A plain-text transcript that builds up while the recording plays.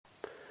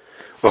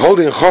We're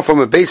holding a chof from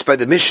a base by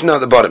the Mishnah at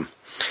the bottom.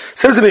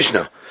 Says the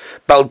Mishnah,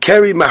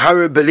 Balkari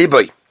Mahara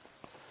Beliboy.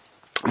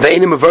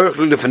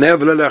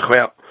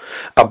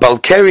 A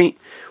Balkari,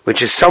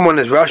 which is someone,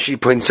 as Rashi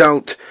points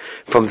out,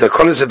 from the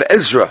corners of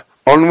Ezra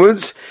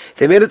onwards,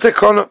 they made a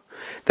takana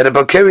that a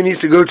Balkari needs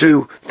to go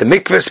to the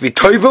mikveh to be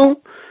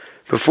toivel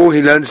before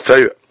he learns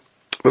Torah,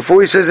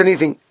 before he says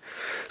anything.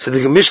 So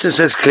the Mishnah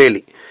says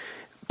clearly,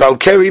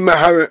 Balkari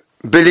Mahara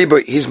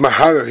Beliboy, he's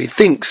Mahara, he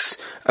thinks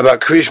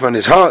about Kriyishma in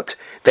his heart.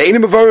 The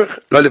Einim Mavarech,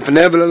 lo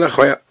lefnev lo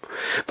lachaya.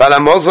 Bal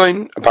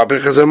hamozain, a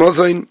paprich has a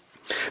mozain,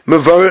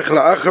 Mavarech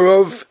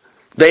la'acharov,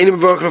 the Einim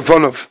Mavarech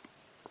lefonov.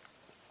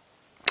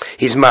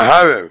 He's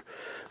Maharer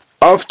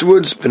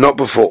afterwards, but not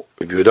before.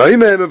 He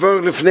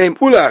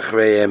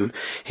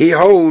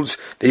holds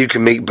that you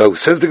can make both.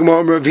 Says the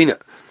Gemara Ravina.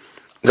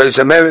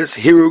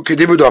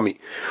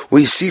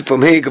 We see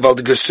from here about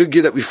the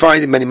Gesugya that we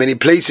find in many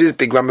places,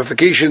 big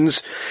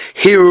ramifications.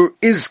 Hiru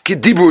is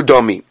Kedibur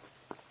Domi.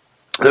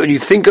 That when you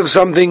think of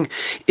something,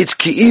 it's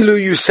Ki'ilu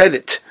you said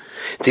it.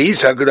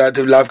 Because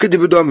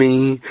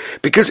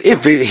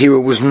if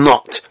Hiru was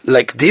not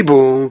like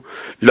Dibur,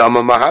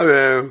 Lama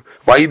Maharer,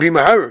 why you be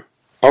Maharer?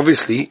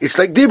 Obviously, it's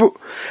like Dibur.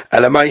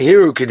 Alamai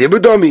Hiru Kedibur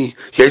Domi,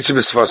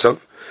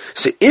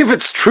 so if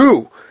it's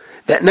true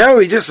that now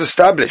we just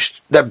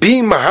established that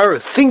being Mahara,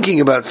 thinking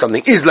about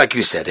something, is like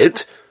you said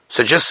it,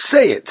 so just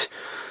say it.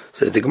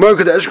 So the Gemara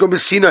Kadesh go by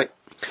Sinai,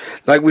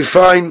 like we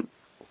find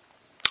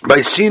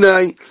by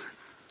Sinai,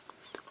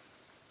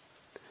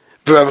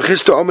 V'Rav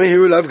Chisda Omer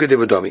Hiru Lav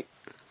Kedibur Domi.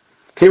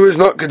 Hiru is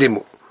not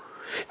Kedibur.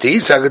 The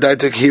Yitzhak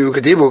took Hiru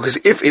Kedibur, because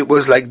if it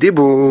was like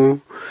Dibur,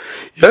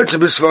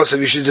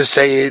 you should just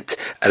say it.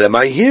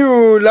 Alamai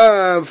Hiru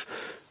Lav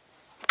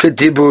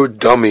Kedibur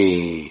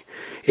Domi.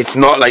 It's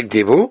not like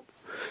Dibur.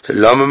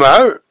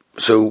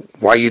 So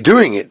why are you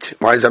doing it?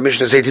 Why does our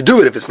Mishnah say to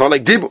do it if it's not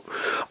like Dibur?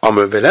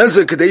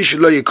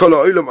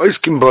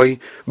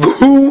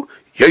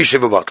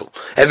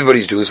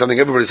 Everybody's doing something,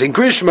 everybody's saying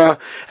Krishma,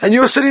 and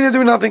you're sitting there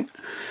doing nothing.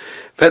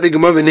 So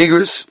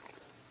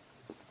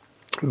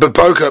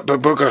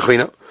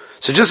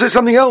just say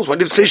something else. Why do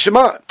you have to say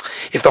Shema?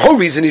 If the whole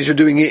reason is you're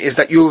doing it is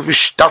that you're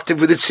mishtativ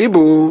with the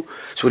tzibur, so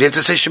what do you have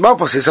to say Shema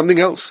for? Say something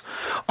else.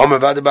 You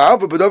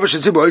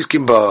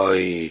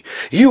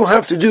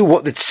have to do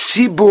what the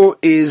tzibur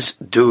is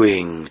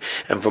doing.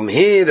 And from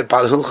here, the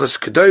Bal Hilchos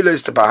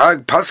Kedolos, the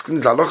Bahag,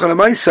 Paskins, La Locha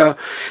Lamaisa,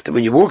 that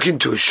when you walk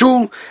into a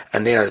shul,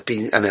 and they're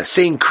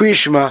saying Kriya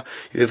Shema,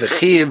 you have a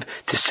chiyuv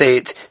to say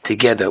it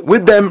together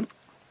with them.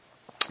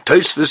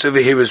 Tosfos over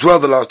here as well,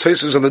 the last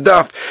Tosfos on the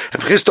daf,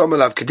 and Chisda Omer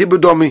Lav Kedibur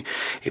Domi.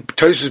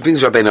 Tosfos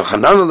brings Rabbeinu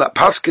Hananel that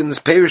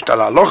paskins perished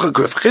ala halacha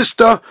Rav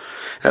Chisda,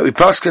 that we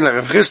paskin like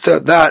Rav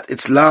Chisda that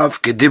it's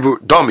Lav Kedibur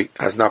Domi,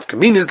 as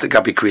nafkaminas the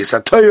Gabi Kriyas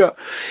HaTorah.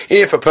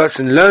 If a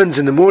person learns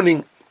in the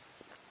morning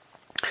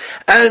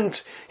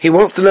and he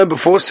wants to learn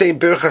before saying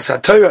Birchas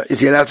HaTorah, is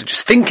he allowed to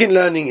just think in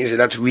learning? Is he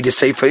allowed to read a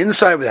sefer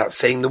inside without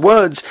saying the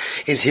words?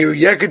 Is here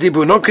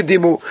Yekadibur, not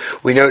Kedibur?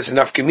 We know it's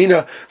enough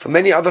Gemina for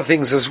many other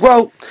things as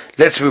well.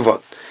 Let's move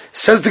on.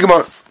 Says the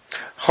Gemara,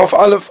 Chof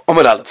Aleph,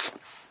 Omer Aleph.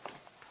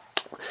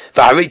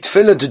 V'harei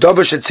tefillah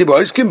d'davar shetzibur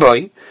oiskim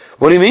boi.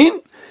 What do you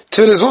mean?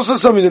 Tefillah is also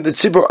something that the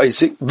tzibur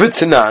oisik,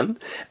 v'tanan,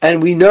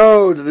 and we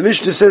know that the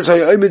Mishnah says,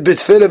 Hayomid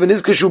b'tefillah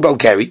v'nizkashu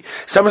balkari.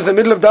 Someone's in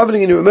the middle of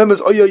davening and he remembers,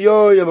 I'm a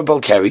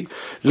balkari.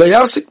 Lo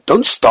yasik,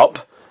 don't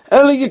stop.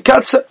 Ela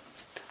yikatza.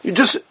 You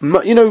just,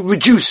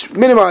 reduce,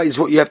 minimize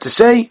what you have to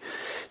say.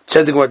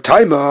 Says the word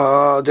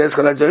timer, that's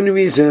the only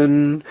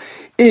reason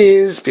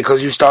is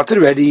because you started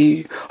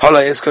already.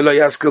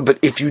 But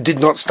if you did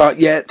not start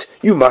yet,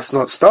 you must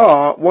not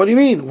start. What do you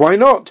mean? Why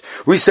not?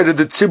 We said that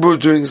the tzibur is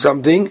doing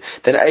something,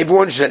 then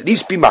everyone should at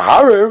least be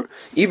maharer,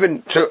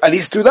 even to at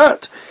least do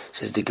that.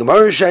 Says the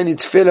Gemara Shani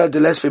Tefillah de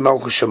Lesbe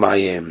Malchus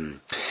Shemayim.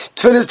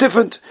 Tefillah is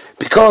different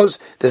because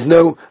there's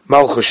no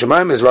Malchus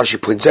Shemayim, as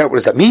Rashi points out. What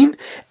does that mean?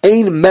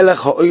 Ein melech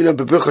ha'olam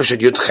bebrucha shel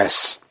yud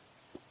ches.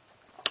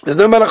 There's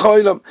no Melech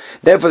HaOlam,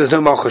 therefore there's no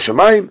Malchus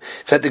Shemayim.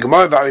 Fet the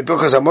Gemara v'ari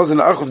Birchas HaMazon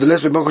Achov the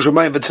Lesbe Malchus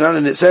Shemayim v'Tanan,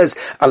 and it says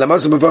Al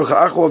HaMazon Mevorach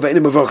HaAchov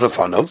v'Enim Mevorach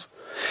Lefanov.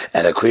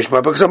 And a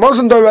Kriyishma Birchas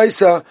HaMazon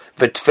Doraisa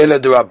v'Tefillah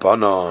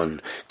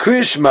D'Rabbanon.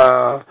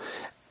 Kriyishma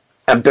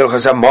and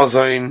Birchas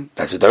HaMazon,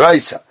 that's a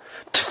Doraisa.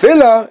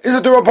 Tefillah is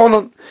a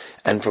D'Rabbanon,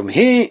 and from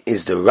here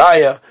is the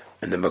Raya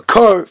and the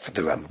Makor for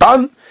the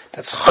Ramban.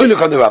 That's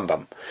Chiluk on the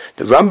Rambam.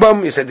 The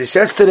Rambam, you said this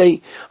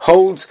yesterday,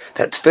 holds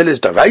that Tefillah is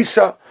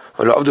Doraisa.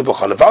 And over the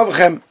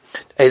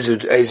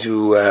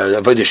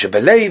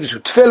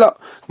Tefillah,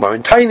 more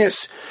in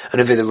Tainis, and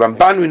over the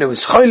Ramban we know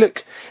is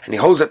Chaylik, and he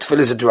holds that Tefillah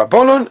is a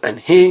D'Rabbanon, and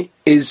here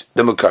is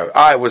the Makar.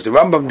 Was the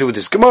Rambam do with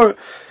this Gemara?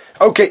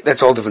 Okay,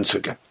 that's all different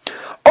sukkah.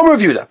 Omer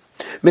Yehuda,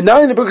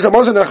 Minayin the Birchas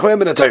HaMazon Achroem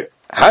Ben HaTorah.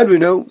 How do we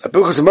know that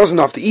Birchas HaMazon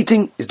after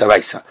eating is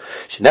Daraisa?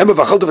 Shenema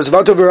v'achalta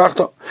v'zvato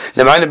v'rachta.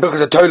 Lemayin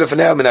Birchas HaTorah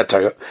l'fanei min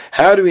HaTorah.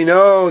 How do we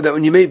know that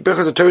when you make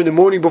Birchas HaTorah in the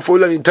morning before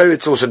learning Torah,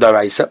 it's also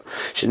Daraisa?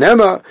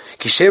 Shenema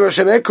kishem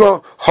Hashem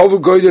eko hovu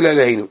goydel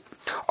eleinu.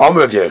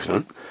 Omer Rav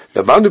Yochanan,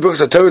 lemandu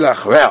Birchas HaTorah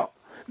l'achreya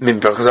min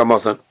Birchas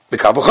HaMazon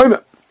b'kal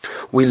v'chomer.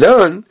 We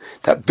learn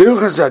that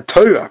Birchas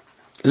HaTorah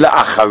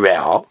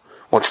la'achareha.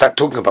 What's that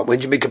talking about? When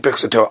you make a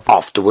Birchas HaTorah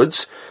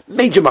afterwards,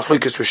 major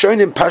machlokes were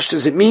shown in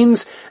Pashtus. It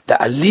means the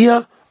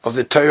aliyah of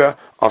the Torah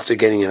after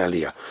getting an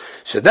aliyah.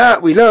 So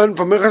that we learn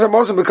from Birchas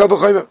HaMazon Mikal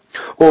V'Chomer,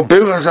 or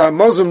Birchas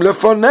HaMazon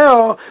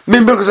Lefoneo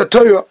min Birchas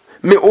HaTorah,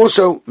 me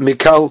also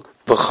Mikal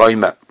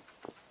V'Chomer.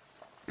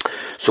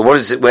 So what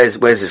is it? Where's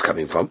this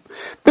coming from?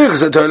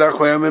 Birchas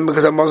HaTorah min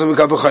Birchas HaMazon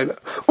Mikal V'Chomer.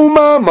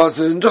 Uma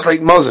mazon, just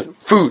like mazon,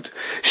 food.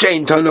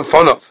 Shein ton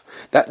lefonov.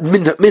 That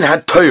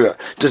minhad Torah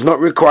does not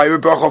require a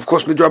bracha. Of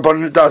course,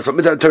 midrabanan it does, but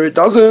minhad Torah it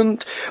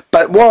doesn't.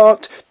 But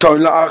what? Ton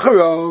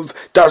la'acharov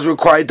does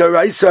require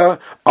doraisa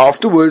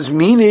afterwards,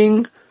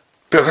 meaning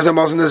Birchas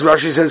HaMazon, as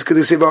Rashi says,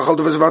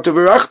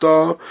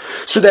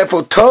 so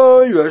therefore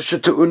Torah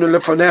shetu'unu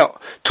lefoneo.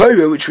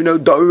 Torah, which we know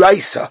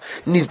doraisa,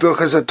 needs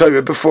Birchas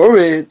HaTorah before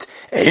it.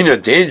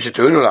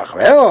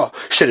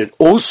 Should it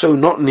also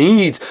not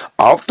need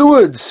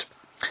afterwards?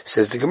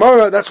 Says the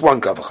Gemara, that's one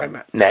Kal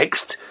V'Chomer.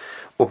 Next,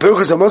 and that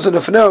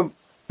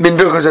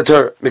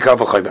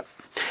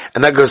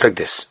goes like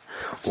this.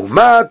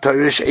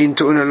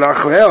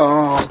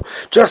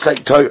 Just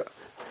like Torah,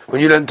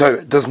 when you learn Torah,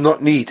 it does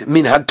not need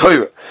minhad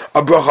Torah,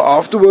 a bracha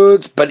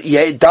afterwards, but yeah,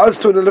 it does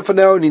Torah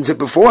lefanel, needs it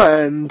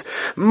beforehand.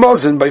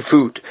 Mazon by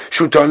food,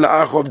 shuton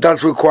la'achov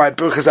does require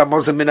Birchas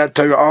HaMazon minhad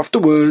Torah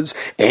afterwards.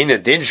 Ein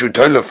adin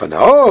shuton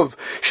lefanov.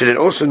 Should it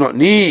also not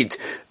need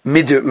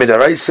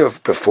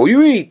midaraisa before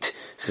you eat?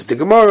 Says the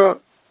Gemara.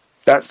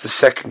 That's the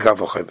second Kal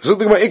V'Chomer. So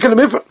the Gemara,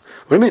 what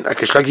do you mean? I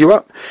can shlag you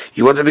up.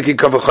 You want to make a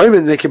Kal V'Chomer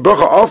and make a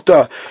bracha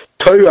after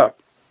Torah,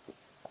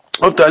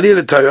 after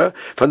Aliyah Torah,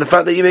 from the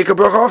fact that you make a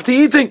bracha after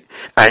eating.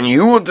 And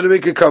you wanted to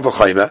make a Kal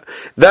V'Chomer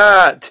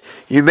that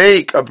you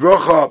make a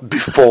bracha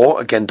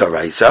before, again,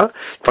 Doraisa,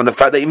 from the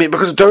fact that you make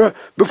Birchas HaTorah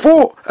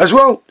before as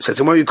well. So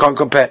tomorrow you can't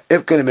compare.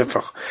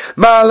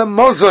 Ma'alam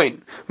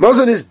Mazon.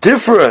 Mazon is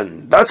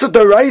different. That's a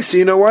Doraisa.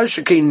 You know why?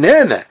 Shekin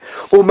Nene.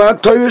 Uma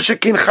Torah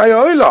Shekin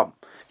Chaya Olam.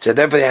 So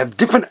therefore they have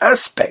different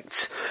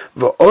aspects.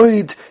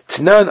 V'oid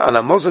tnan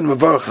ala mazon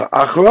mevarach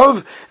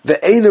la'acharov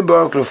ve'einem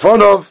barak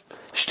lefonov.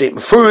 State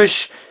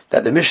mefurish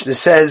that the Mishnah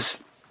says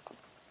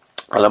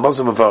ala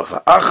mazon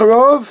mevarach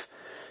la'acharov.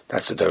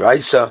 That's a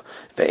deraisa.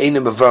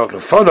 Ve'einem barak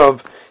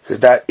lefonov, because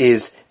that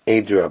is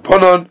a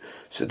d'Rabbanan.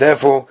 So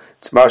therefore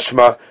it's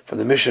mashma from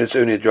the Mishnah. It's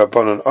only a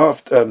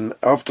d'Rabbanan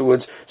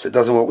afterwards. So it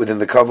doesn't work within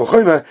the Kal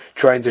V'Chomer,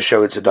 trying to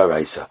show it's a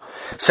deraisa.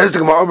 Says the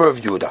Gemara Omer of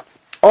Yehuda.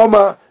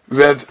 Omer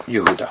Rev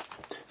Yehuda.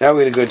 Now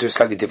we're going to go into a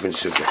slightly different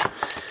subject.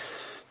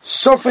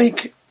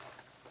 Sofik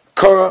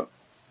Kara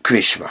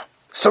Krishma.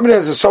 Somebody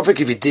has a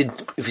Sofik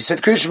if he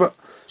said Krishma.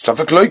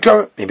 Sofik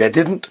Loikara, maybe I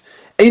didn't.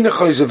 Ein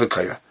Choyzer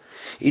V'Kara.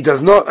 He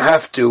does not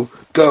have to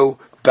go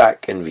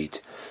back and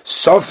read.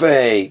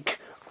 Sofik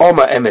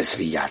Oma Emes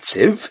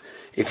V'Yatziv.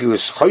 If he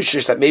was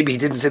choishish that maybe he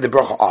didn't say the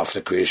bracha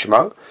after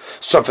Krishma.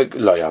 Sofik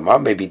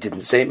Loyama, maybe he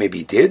didn't say it, maybe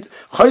he did.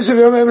 Choyzer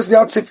V'Oma Emes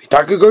V'Yatziv.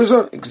 Itaka goes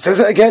on, it says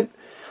it again.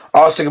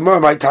 Ask the Gemara,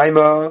 my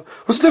timer.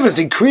 What's the difference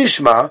between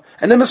Krishma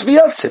and Emes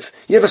V'Yatziv?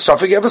 You have a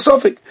suffix, you have a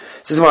suffix.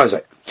 Says the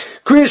Gemara,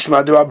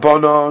 Krishma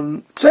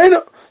d'Rabbanan. Say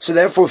no. So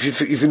therefore,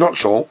 if you're not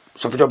sure,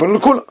 suffix d'Rabbanan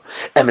l'kula.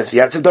 Emes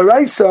V'Yatziv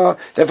d'Oraisa.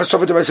 Therefore,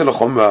 suffix d'Oraisa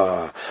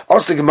l'chumra.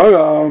 Ask the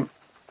Gemara,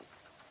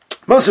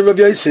 Maser Rav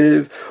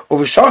Yosef,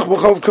 Uv'shach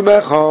b'chov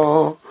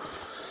kumecha.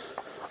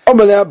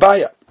 Omalei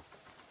Abaya.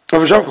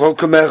 Uv'shach b'chov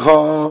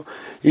kumecha.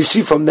 You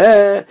see from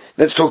there,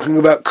 that's talking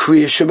about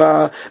Kriya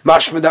Shema,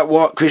 mashma that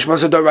what? Kriya Shema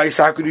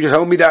Zadoraisa, how could you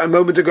tell me that a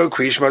moment ago?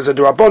 Kriya Shema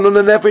Zadorabonon,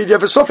 and therefore if you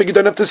have a suffix, you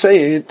don't have to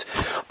say it.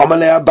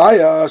 Amalei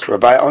Abaya, so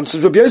Rabbi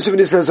answers Rabbi Yosef, and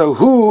he says, oh,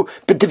 who?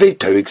 B'tivei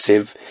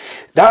Toriksiv.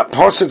 That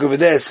pasuk over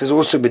there says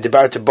also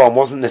B'dibar Tebom,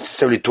 wasn't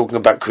necessarily talking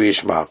about Kriya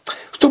Shema.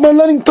 It's talking about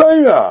learning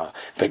Torah.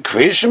 But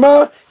Kriya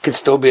Shema can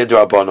still be a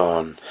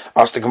Drabonon.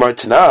 Ask the Gemara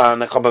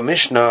Tanan, Chaba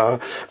Mishnah,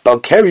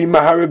 Balkeri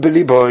Mahara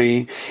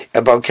Beliboy.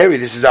 Balkeri,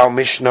 this is our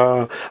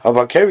Mishnah.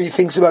 Balkeri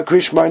thinks about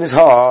Krishma in his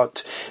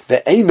heart.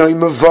 Ve'enoi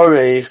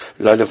Mavorech,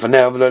 Lo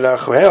Lefanel, Lo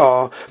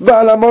Lachreah,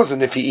 V'ala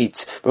Mozon if he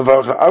eats.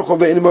 Mavorech La'achov,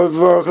 Ve'enoi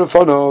Mavorech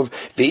Lefonov.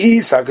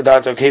 Ve'is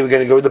HaKadat, okay, we're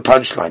going to go with the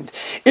punchline.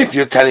 If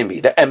you're telling me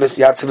that Emes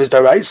Yatziv is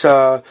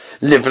Daraisa,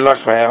 Liv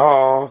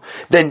Lachreah,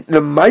 then the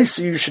Maisa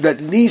you should at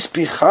least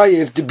be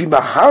chayiv to be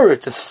Mahara,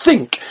 to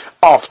think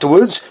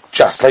afterwards,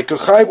 just like a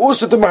chayiv,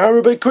 also the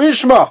Mahara by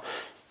Krishma.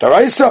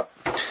 Daraisa.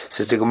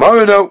 Says the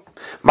Gemara, no.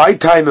 My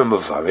time in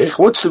Mavarich,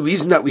 what's the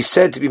reason that we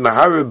said to be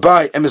Mahara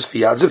by Emes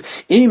V'Yatziv?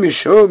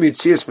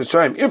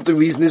 If the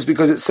reason is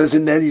because it says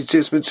in there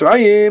Yitzias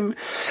Mitzrayim,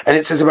 and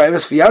it says about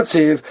Emes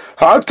V'Yatziv,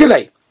 Ha'ad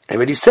Kalei. I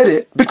already said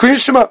it, but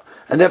Krishma,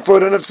 and therefore I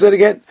don't have to say it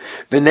again.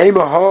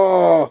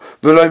 V'neimaha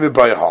v'loy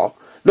mebayha.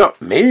 No,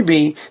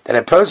 maybe that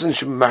a person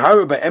should be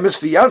Mahara by Emes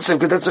V'Yatziv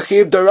because that's a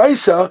Chiyav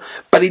Daraisa,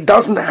 but he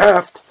doesn't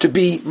have to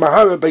be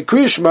Mahara by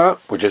Krishma,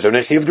 which is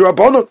only Chiyav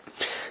D'Rabbanan.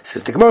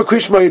 Says the Gemara,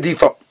 Krishma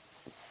Yedifa.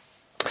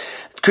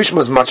 Krishma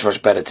is much,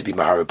 much better to be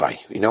Mahara by.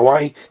 You know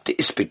why? The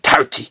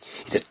Ispitarti.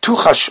 It has two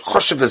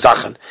Choshev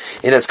V'Zachen.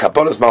 It has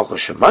Kabbalah's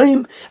Malchus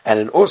Shemaim, and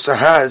it also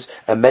has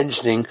a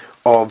mentioning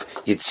of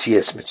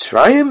Yetzias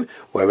Mitzrayim,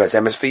 whereas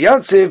Emes for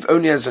Yatziv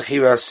only has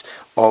Zechiras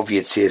of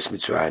Yetzias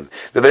Mitzrayim.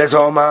 Rebbe Eliezer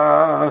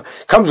Omar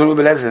comes on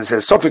Rebbe Eliezer and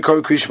says, Sofik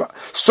Kor Krishma,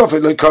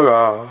 Sofik Lo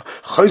Korah,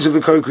 Chayzu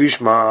V'Kor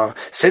Krishma.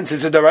 Since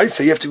it's a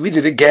Daraisa, you have to read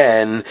it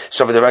again.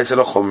 Sofik Daraisa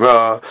Lo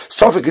Chumra,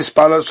 Sofik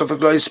Ispalel,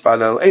 Sofik Lo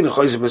Ispalel, Ein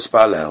Chayzu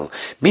Mispalel.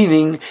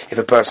 Meaning, if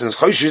a person is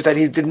choishes that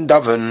he didn't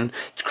daven,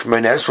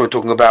 we're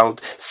talking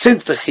about,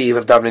 since the Chiv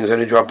of davening is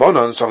only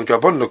Drabonon, Sofik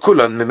Drabonon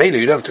Kulan, Memela,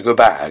 you don't have to go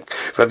back.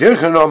 Rav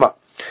Yochanan Omar,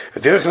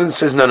 Rav Yochanan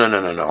says, no,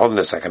 hold on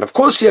a second. Of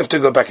course you have to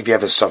go back if you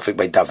have a suffix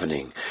by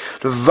davening.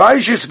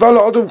 What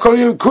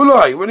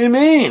do you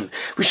mean?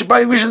 We should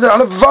have a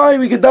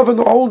we could daven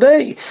the whole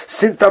day.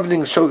 Since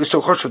davening is so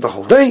chosh the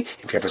whole day,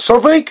 if you have a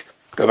suffix,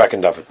 go back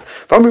and daven.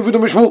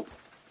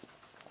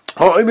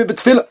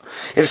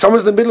 If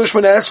someone's in the middle of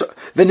Shemona Esrei,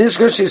 then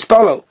Nizgash is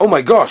Palal. Oh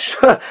my gosh,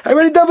 I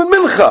already davened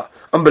Mincha.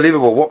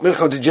 Unbelievable. What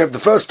Mincha did you have the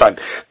first time?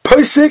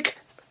 Posik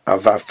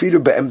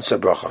avafidu be'emtza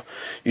bracha.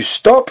 You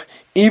stop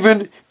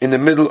even in the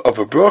middle of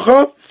a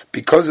bracha,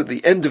 because at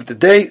the end of the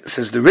day,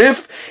 says the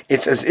Rif,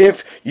 it's as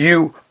if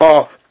you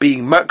are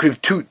being makriv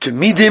to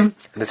midim,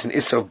 and that's an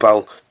Isser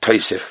Bal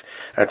Tosif.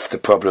 That's the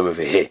problem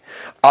over here.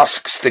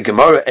 Asks the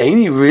Gemara,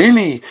 ain't he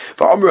really?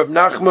 V'amr Rav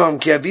Nachman,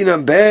 ki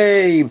avinam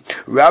bei,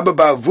 Rabbi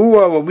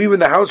Bavua, when we were in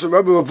the house of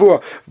Rabbi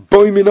Bavua,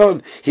 boy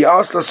minon, he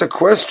asked us a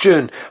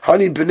question,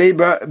 Hani b'nei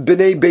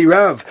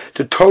beirav,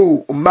 to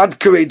tow,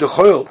 madkarei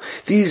dechoil,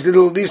 these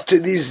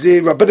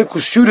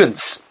rabbinical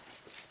students,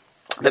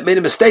 that made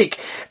a mistake,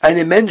 and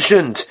they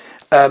mentioned,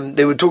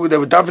 they were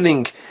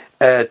davening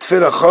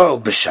Tefillah Chol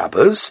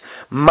b'Shabbos.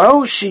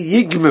 Mao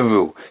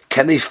sheyigmeru,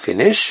 can they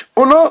finish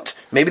or not?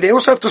 Maybe they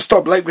also have to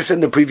stop, like we said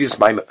in the previous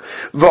Maimah.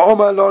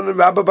 V'Omar Lon and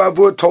Rabbi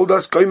Bavur told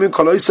us, Goyim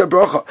koloisa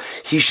bracha.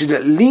 He should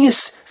at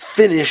least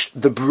finish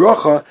the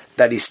bracha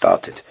that he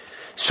started.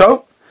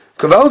 So,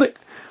 Gavaldik.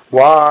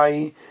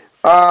 Why?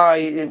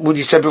 When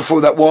you said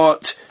before that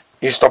what?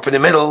 You stop in the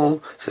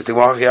middle, says the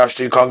Gemara,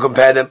 you can't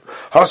compare them.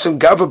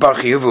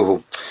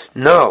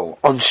 No,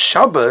 on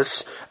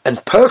Shabbos, a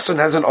person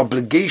has an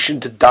obligation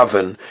to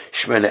daven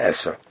Shemona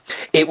Esrei.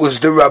 It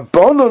was the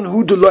Rabbanon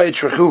who delayed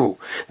Trechu.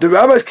 The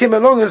rabbis came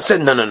along and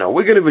said, no,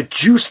 we're going to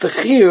reduce the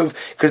Chiyuv,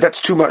 because that's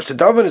too much to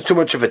daven, it's too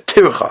much of a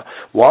tircha.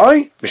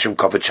 Why? Mishum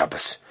Kavod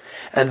Shabbos.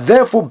 And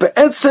therefore,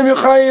 Be'etzem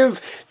Yochayev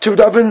to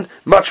daven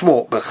much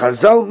more. But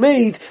Chazal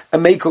made a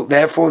mekel,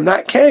 therefore in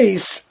that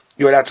case,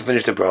 you're allowed to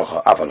finish the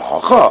bracha. Aval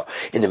hacha,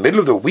 in the middle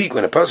of the week,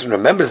 when a person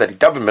remembers that he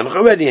davened Mincha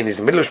already and he's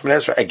in the middle of Shemona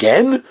Esrei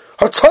again,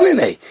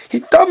 Hatzalile,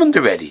 he davened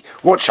already.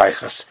 What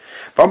shaychas?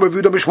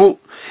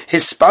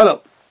 His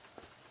spalal.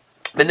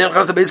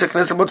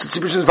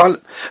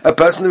 A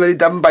person already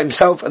davened by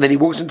himself, and then he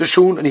walks into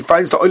shul and he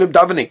finds the olam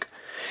davening.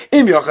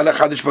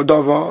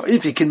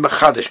 If he can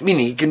machadish,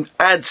 meaning he can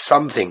add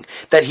something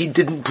that he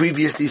didn't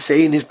previously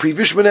say in his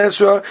previous Shemona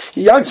Esrei,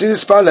 he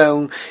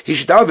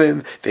should have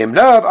him.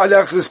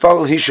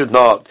 He should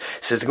not.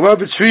 Says the Gemara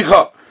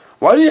V'tzricha.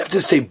 Why do you have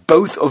to say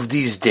both of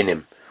these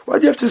dinim? Why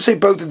do you have to say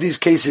both of these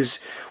cases?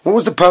 What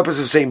was the purpose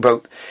of saying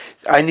both?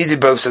 I needed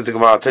both, says the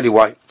Gemara. I'll tell you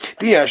why.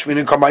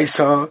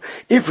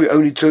 If we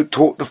only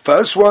taught the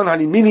first one, I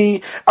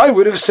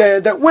would have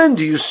said that when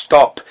do you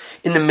stop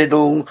in the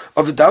middle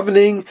of the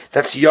davening?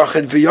 That's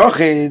Yachid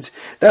v'Yachid.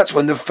 That's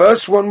when the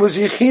first one was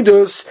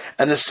Yechidus,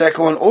 and the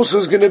second one also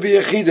is going to be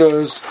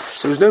Yechidus.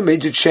 So there's no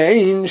major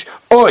change.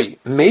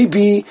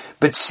 Maybe,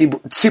 but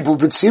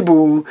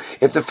Tzibu.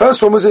 If the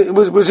first one was in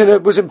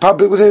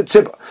public, was in a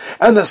tzibur,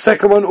 and the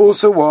second one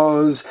also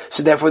was,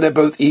 so therefore they're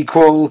both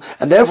equal,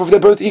 and therefore if they're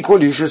both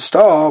equal, you should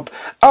stop.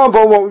 But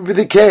what would be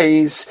the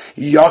case?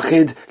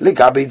 Yachid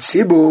legabe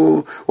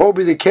Tzibu. What would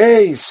be the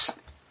case?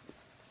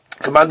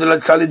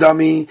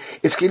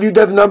 It's you'd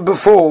have done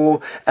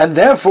before, and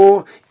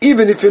therefore,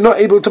 even if you're not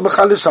able to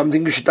mechalish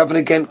something, you should daven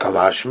again.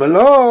 Kamash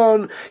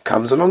Malon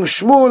comes along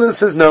Shmuel and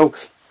says, no,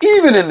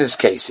 even in this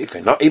case, if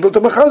you're not able to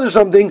mechalish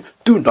something,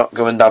 do not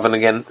go and daven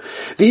again.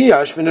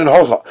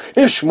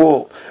 If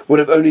Shmuel would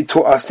have only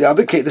taught us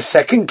the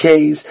second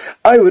case,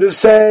 I would have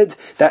said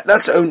that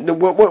that's only,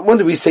 when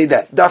do we say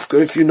that?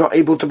 Dafka, if you're not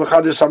able to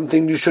mechadish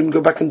something, you shouldn't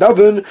go back and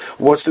daven.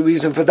 What's the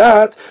reason for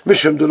that?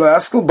 Mishum Dulay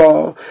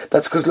Askelbar.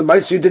 That's because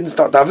L'maisa you didn't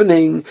start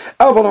davening.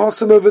 Alvan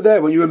Hassam over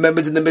there, when you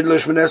remembered in the middle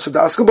of Shemona Esrei, the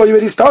Askelbar, you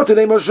already started.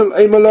 You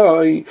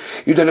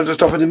don't have to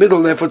stop in the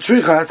middle, therefore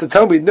Tzricha has to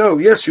tell me, no,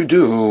 yes you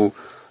do.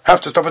 Have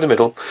to stop in the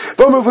middle.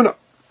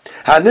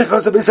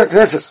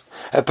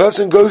 A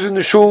person goes in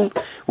the shul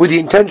with the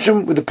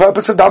intention, with the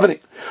purpose of davening.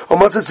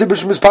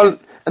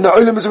 And the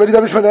olam is already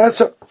davening Shemona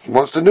Esrei. He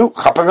wants to know,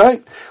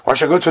 chaparai. Why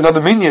should I go to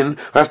another minyan?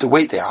 I have to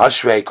wait there.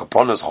 Hashrei,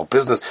 kaponas, whole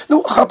business.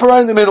 No, chaparai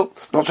in the middle.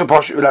 Not so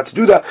posh, you're allowed to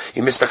do that.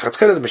 You missed the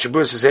chatzchela. The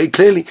Mishabur says very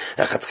clearly,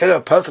 that chatzchela,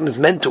 a person is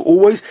meant to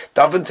always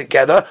daven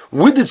together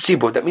with the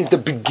tzibur. That means the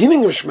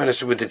beginning of Shemona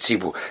Esrei with the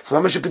tzibur. So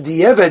Mamash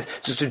B'di'evet,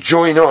 just to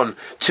join on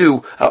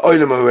to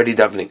olam already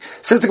davening.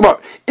 Says the Gemara,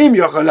 Im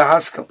yochal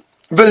lahaskel,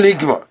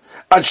 v'ligmar,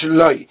 ad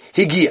shloi,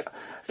 higia,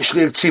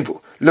 shliach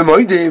tzibur,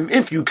 Lemoidim,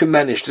 if you can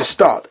manage to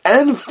start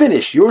and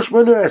finish your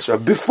Shemona Esra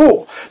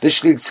before the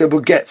Shliach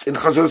Tzibur gets in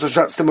Chazos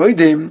Hashatz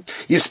Lemoidim,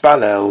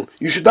 Yispalel,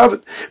 you should have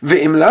it.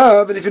 Ve'im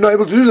lav, and if you're not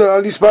able to do that,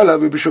 Al Yispalel,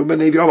 V'bishur Ben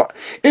Levi Omar.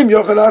 Im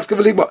Yochel Aska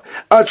V'ligma,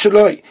 Ad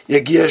Shaloi,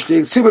 Yagia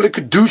Shliach Tzibur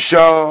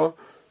L'Kedusha.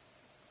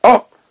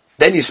 Oh,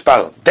 then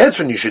Yispalel. That's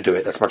when you should do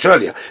it. That's much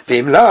earlier.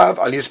 Ve'im lav,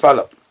 Al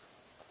Yispalel.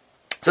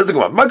 Says the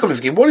Gemara,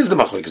 what is the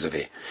machlokes of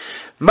here?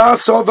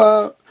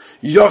 Ma'asova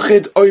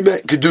Yochid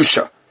Oime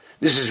Kedusha.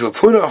 This is what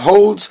Huna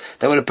holds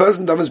that when a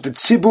person davens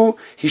b'tzibur,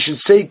 he should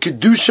say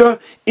Kedusha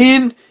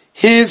in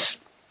his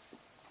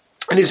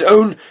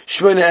own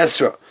Shemona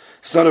Esra.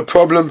 It's not a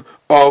problem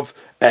of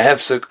a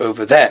hefsek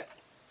over there.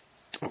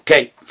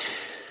 Okay.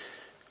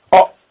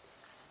 Oh,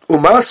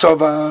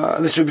 Umasova,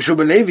 this is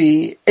B'Shua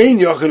Levi, Ein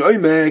Yochid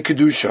Oime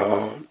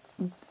Kedusha.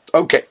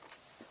 Okay.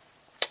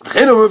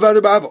 How do we know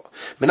the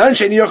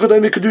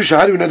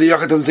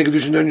Yochid doesn't say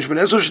Kedusha in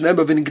Shemona Esra?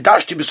 Shneba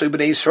v'nigdashti b'soy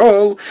b'nei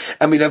Yisrael,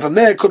 and we learn from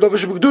there, Kol Dover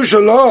Sheb'Kedusha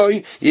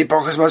Loi,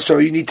 Yipachas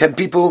Masor, you need 10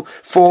 people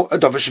for a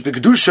Dover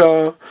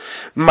Sheb'Kedusha.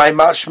 My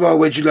mashma,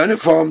 where'd you learn it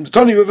from? The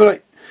Tony River.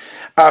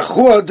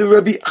 Achua de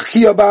Rabbi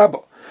Achia Baba.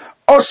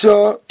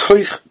 Osa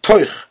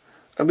toich.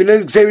 And we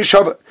learn Xavier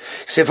Shabbat.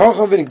 Ksef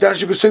Hacham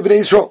v'nigdashti b'soy b'nei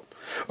Yisrael.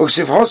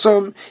 Oksif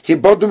Hossam, he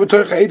bought them with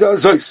Eda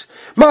Azois.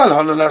 Mal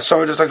Hanan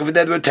Asara, just like if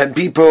there were 10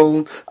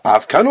 people.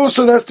 Afkan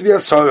also has to be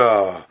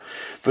Asara.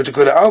 But to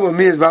go to Alma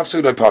Mir is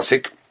Mafsuk like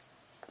Pasik.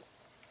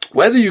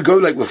 Whether you go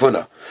like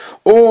Wafuna,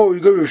 or you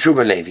go with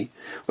Shubha Levi,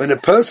 when a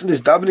person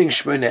is davening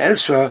Shemona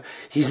Esra,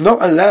 he's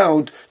not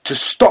allowed to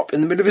stop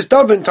in the middle of his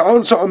daven to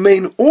answer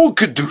Amen or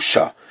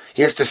Kedusha.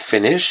 He has to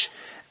finish,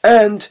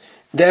 and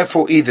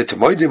therefore either to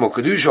Moedim or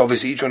Kedusha,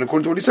 obviously each one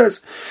according to what he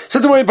says. So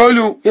the way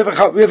Bolu, we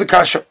have a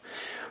kasha.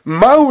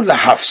 Ma'u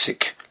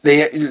lahafsik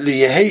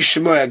liyehei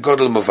shemoy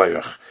agadol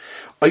mavayach.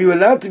 Are you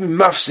allowed to be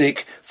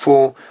mafsik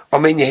for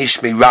Amen Yehei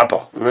Shmei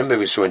Rabbah? Remember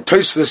we saw in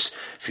Tosfos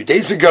a few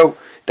days ago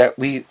that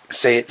we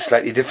say it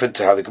slightly different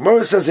to how the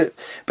Gemara says it,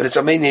 but it's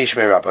Amen Yehei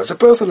Shmei Rabbah. Is a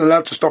person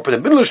allowed to stop in the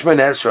middle of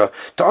Shemona Esra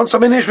to answer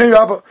Amen Yehei Shmei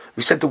Rabbah?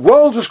 We said the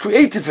world was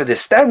created for this,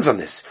 stands on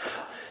this.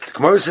 The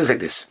Gemara says like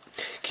this: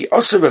 Ki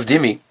Osa Rav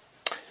Dimi,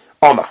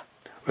 Oma.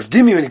 Rav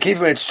Dimi, when he came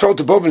to Tzol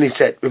to Bovel, he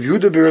said, Rav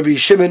Yehuda b'Rabbi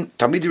Shimon,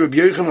 Talmidi Rabbi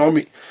Yochanan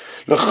Omi,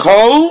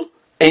 L'chol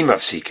ein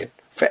mafsikin.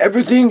 For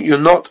everything, you're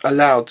not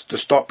allowed to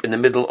stop in the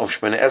middle of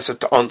Shemona Esra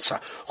to answer.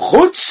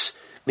 Chutz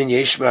min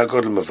yeshma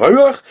agadol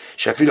mavorach,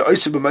 shafilu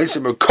oisa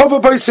b'maisa merkava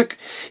b'isik.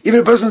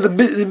 Even a person in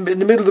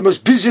the middle of the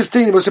most busiest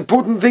thing, the most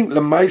important thing,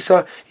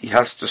 l'maisa, he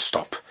has to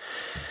stop.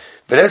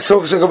 But that's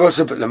also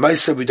but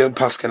l'maisa, we don't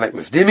pass like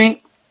with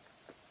Dimi.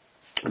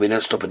 We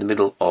don't stop in the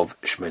middle of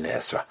Shemona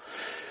Esra.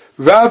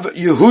 Rav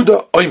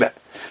Yehuda Oime,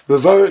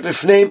 Mevorach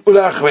Lefneim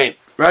Ulachreim.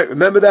 Right,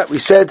 remember that? We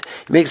said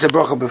he makes a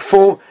bracha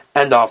before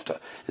and after.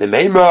 The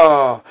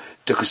Meimah,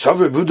 the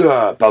Kusavra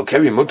Buddha,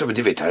 Balkari Mutter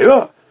B'Divei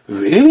Torah?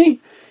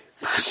 Really?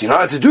 Because you're not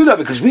allowed to do that,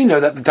 because we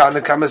know that the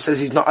Tana Kama says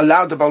he's not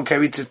allowed the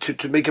Balkari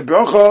to make a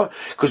bracha,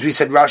 because we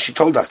said Rashi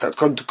told us that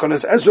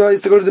Konas Ezra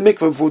is to go to the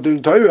mikveh before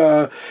doing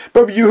Torah.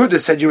 But Yehuda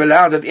said you're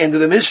allowed at the end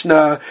of the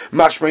Mishnah,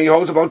 Mashma you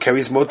hold the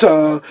Balkari's Mutter.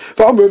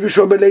 V'amr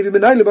V'shom B'Levi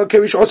B'Nayla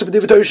Balkari Sh'osa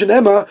B'Divei Torah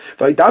Shenema,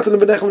 V'aydaten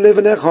V'nechem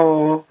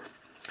Le'V'necha.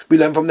 We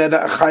learn from there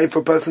that a chai for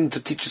a person to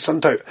teach his son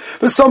Torah.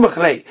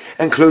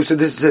 And close to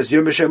this it says,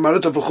 and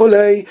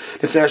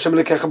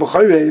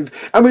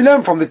we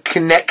learn from the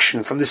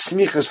connection, from the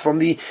smichas, from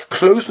the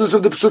closeness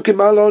of the Psukim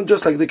Malon,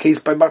 just like the case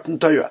by Matan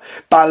Torah.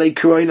 Balei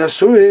Kuroin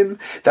Asurim,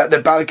 that the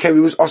Balei Keri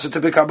was also to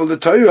pick up the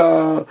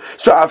Torah.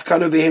 So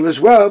Afkan over here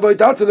as well, was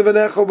talking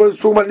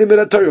about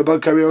limited Torah,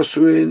 Balei Keri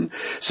Asurin.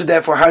 So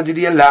therefore, how did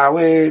he allow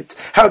it?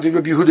 How did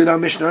Rabbi Yehuda in our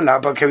Mishnah allow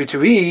Balei Keri to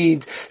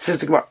read? Says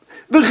the Gemara.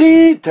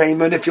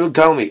 If you'll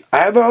tell me, I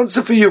have an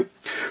answer for you.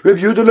 Rabbi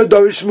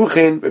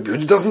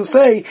Yehuda doesn't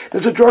say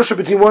there's a drasha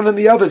between one and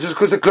the other just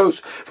because they're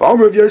close.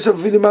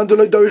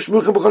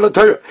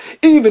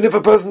 Even if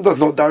a person does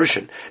not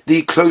darshan,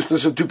 the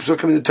closeness of two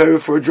psukim in the Torah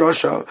for a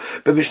drasha,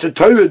 but Mishnah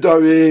Torah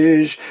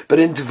darish, but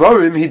in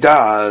Tvarim he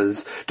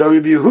does.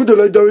 Rabbi Yehuda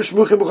lo darish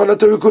muchin b'chol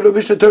Torah kula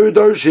Mishnah Torah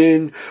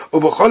darshin, or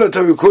b'chol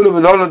Torah kula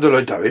menalan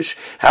lo darish.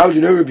 How do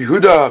you know Rabbi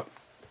Yehuda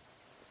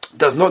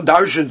does not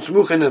darshan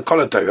smuchin and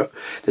kol Torah?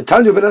 The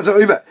Tanya ben Azar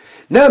Omer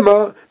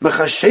Nema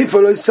mechashefa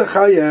lo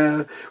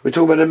yisachaya. We're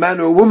talking about a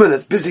man or a woman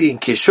that's busy in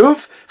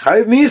kishuf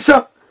chayev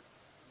misa.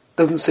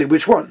 Doesn't say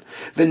which one.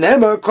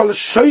 V'nema kol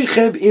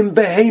shoychev im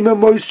behema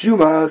mois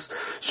yumas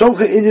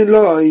somche inyan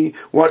loy.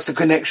 What's the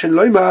connection?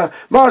 Loyma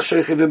ma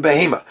shoychev im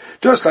behema.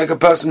 Just like a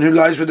person who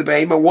lies with the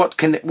behema,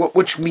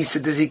 which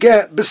misa does he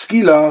get?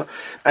 Beskila,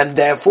 and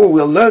therefore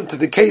we'll learn to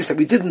the case that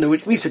we didn't know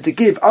which misa to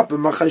give up in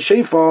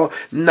machashefa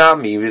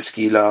nami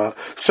beskila.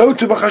 So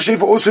to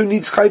machashefa also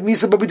needs chayv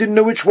misa, but we didn't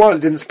know which one.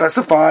 It didn't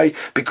specify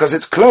because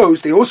it's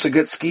closed. They also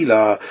get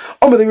skila.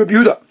 Amalei Rabbi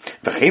Yehuda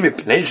v'cheim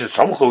ipnei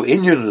shesamchu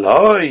inyan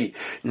loy.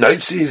 Come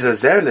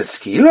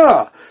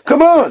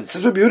on,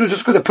 says Rabbi Yehuda,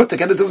 just because they're put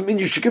together doesn't mean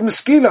you should give them a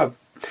skila.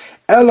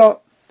 Ella,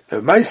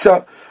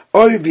 Maisa,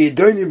 Why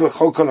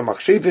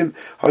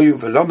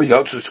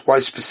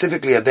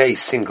specifically are they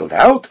singled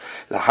out?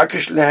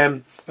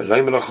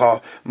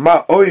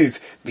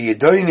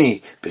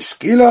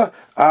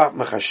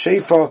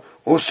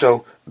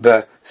 Also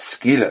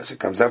beskila. So it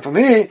comes out from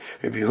here.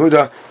 Rabbi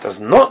Yehuda does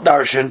not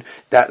darshan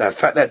that the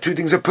fact that two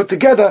things are put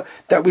together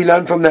that we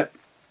learn from that.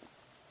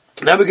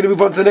 Now we're going to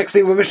move on to the next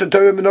thing with Mishnah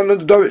Torah and not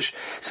the Dorish.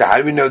 So how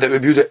do we know that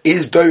Rabbi Yehuda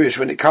is Dorish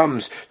when it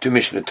comes to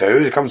Mishnah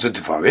Torah? It comes to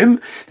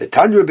Devarim. The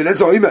Tanya Rabbi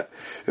Eliezer Oimer.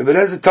 Rabbi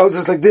Eliezer tells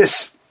us like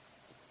this: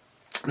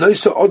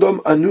 Noisa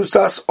Odom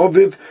Anusas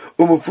Oviv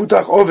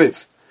Umufutach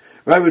Oviv.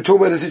 Right, we're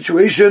talking about a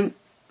situation.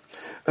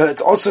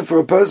 It's also for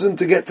a person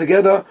to get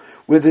together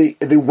with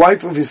the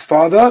wife of his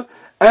father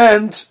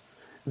and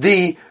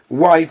the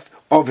wife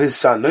of his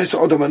son. Noisa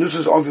Odom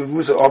Anusas Oviv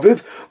Musa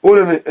Oviv.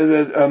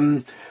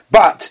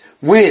 But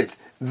with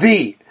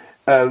the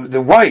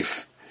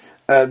wife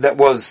that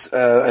was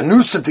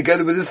anusa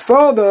together with his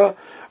father,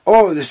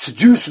 or the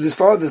seduced with his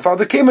father, the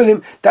father came on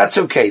him, that's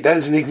okay. That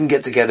is when he can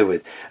get together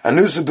with.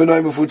 Anusa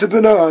b'nai mufuta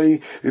b'nai,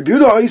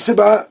 Rebuda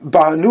oiseba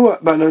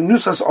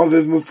ba'anusas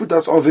oviv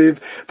mufutas oviv,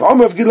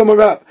 v'omer of Gidlam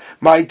Arab.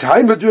 My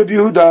time with Rabbi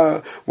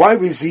Yehuda, why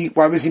was he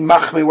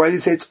machme? Why did he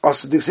say it's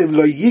also to say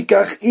lo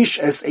yikach ish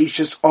es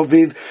eishes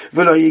oviv,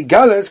 v'lo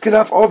yigala es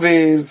kenaf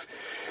oviv,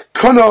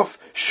 konof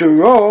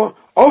shuro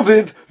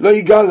oviv lo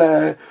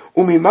yigala.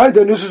 Umimai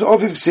danusas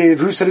oviv ksiv.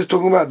 Who said it's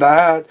talking about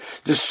that?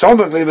 The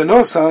somach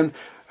levenosan.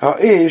 So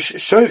you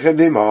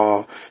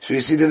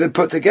see that they're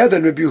put together,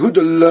 and Rabbi Yehuda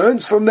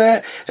learns from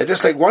there that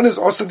just like one is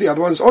also, the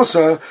other one is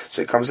also.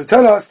 So it comes to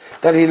tell us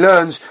that he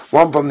learns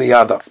one from the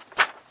other.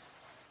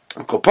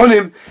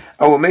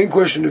 Our main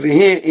question over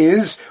here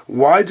is,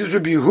 why does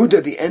Rabbi Yehuda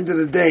at the end of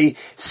the day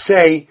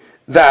say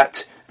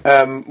that?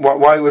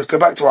 Let's go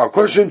back to our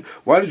question.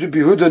 Why does Rabbi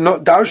Yehuda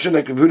not darshan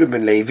like Rabbi Yehuda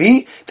ben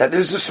Levi that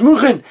there's a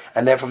smuchin,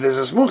 and therefore if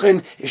there's a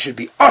smuchin, it should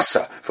be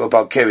asa for a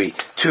Balkari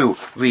to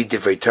read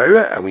Divrei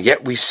Torah, and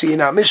yet we see in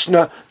our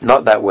Mishnah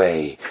not that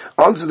way.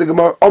 Answer the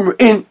Gemara,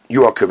 Omrin,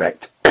 you are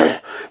correct. The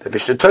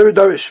Mishnah Torah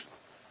Darish.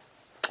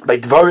 By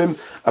Dvarim,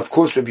 of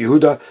course, Rabbi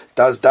Yehuda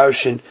does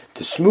darshan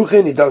the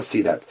smuchin, he does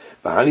see that.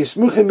 Bahani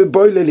smuchin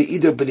beboile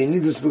le'ider, but he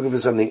needs a smuchin for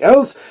something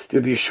else.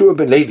 Rabbi Yeshua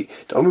ben Levi,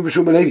 the Omer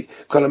Yeshua ben Levi,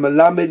 kol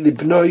ha'melamed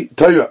libnoi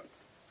Torah.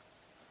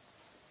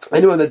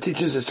 Anyone that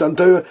teaches his son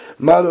Torah,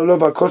 mal olov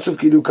ha'kosov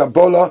kidu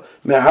Kabbalah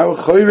mehar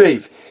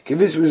choyrev.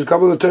 Kivis was a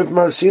Kabbalah Torah from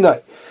Har Sinai.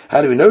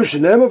 How do we know?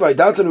 Shenema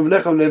v'aydatan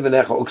uvnecha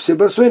v'nevenecha uksib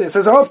basvein. It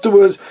says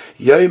afterwards,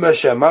 Yom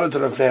Hashem malot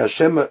l'fnei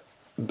Hashem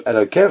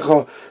and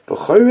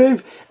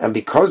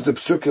because the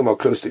psukim are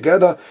close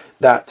together,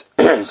 that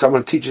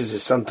someone teaches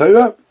his son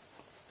Torah,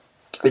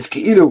 it's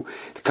Ki'ilu,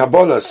 the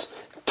Kabbalah's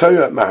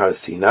Torah Mahar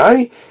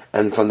Sinai,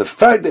 and from the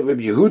fact that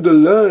Rabbi Yehuda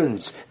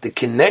learns the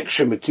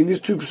connection between these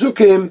two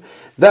psukim,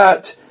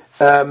 that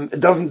it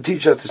doesn't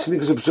teach us the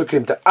sneakers of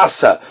psukim to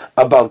asa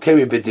a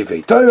Balkari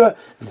b'divrei Torah.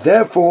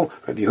 Therefore,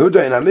 Rabbi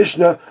Yehuda in our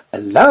Mishnah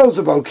allows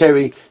a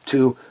Balkari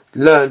to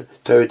learn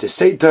Torah, to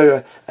say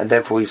Torah, and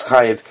therefore he's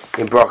chayiv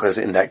in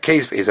brachas in that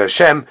case. Be'ez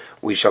Hashem,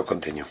 we shall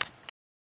continue.